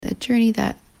journey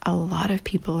that a lot of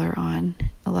people are on.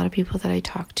 A lot of people that I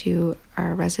talk to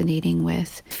are resonating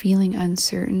with feeling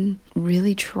uncertain,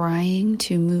 really trying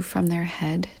to move from their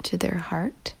head to their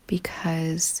heart,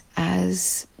 because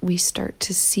as we start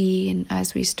to see and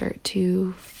as we start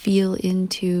to feel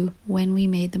into when we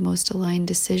made the most aligned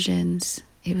decisions,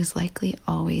 it was likely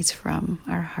always from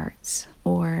our hearts.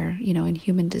 Or, in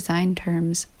human design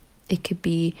terms, it could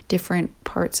be different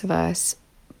parts of us,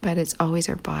 but it's always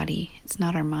our body. It's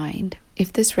not our mind.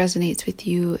 If this resonates with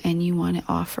you and you want to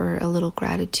offer a little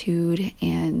gratitude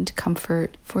and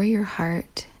comfort for your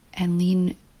heart and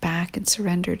lean back and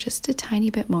surrender just a tiny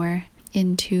bit more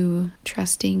into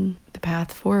trusting the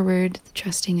path forward,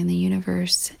 trusting in the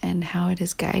universe and how it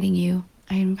is guiding you,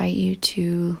 I invite you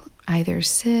to either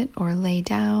sit or lay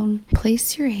down.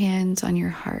 Place your hands on your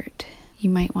heart.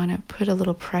 You might want to put a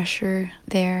little pressure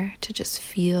there to just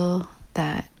feel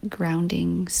that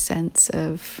grounding sense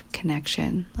of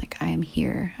connection, like I am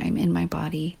here, I'm in my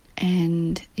body.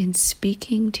 And in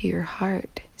speaking to your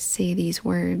heart, say these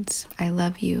words: I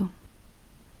love you.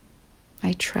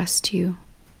 I trust you.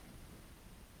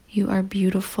 You are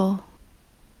beautiful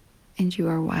and you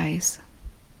are wise.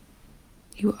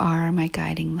 You are my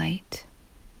guiding light.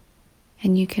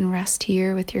 And you can rest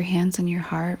here with your hands on your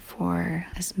heart for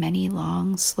as many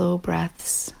long, slow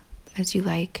breaths as you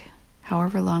like,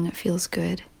 however long it feels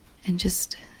good, and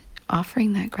just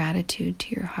offering that gratitude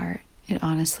to your heart. It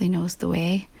honestly knows the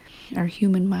way. Our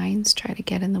human minds try to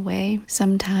get in the way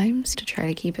sometimes to try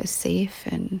to keep us safe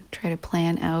and try to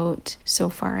plan out so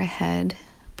far ahead.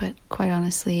 But quite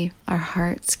honestly, our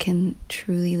hearts can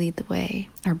truly lead the way.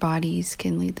 Our bodies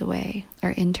can lead the way.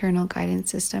 Our internal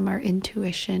guidance system, our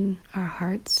intuition, our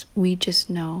hearts, we just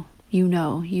know.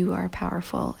 You are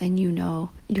powerful and you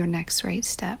know your next right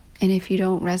step. And if you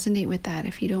don't resonate with that,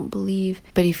 if you don't believe,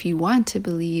 but if you want to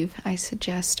believe, I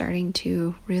suggest starting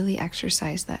to really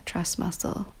exercise that trust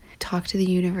muscle. Talk to the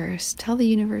universe. Tell the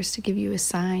universe to give you a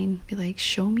sign. Be like,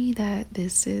 show me that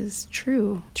this is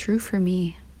true for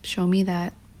me. Show me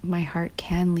that my heart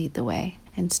can lead the way.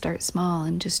 And start small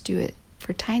and just do it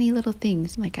for tiny little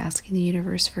things, like asking the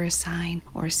universe for a sign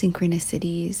or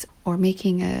synchronicities, or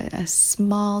making a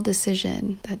small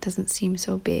decision that doesn't seem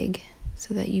so big,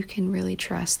 so that you can really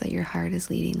trust that your heart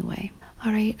is leading the way.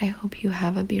 All right, I hope you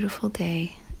have a beautiful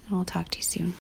day, and we'll talk to you soon.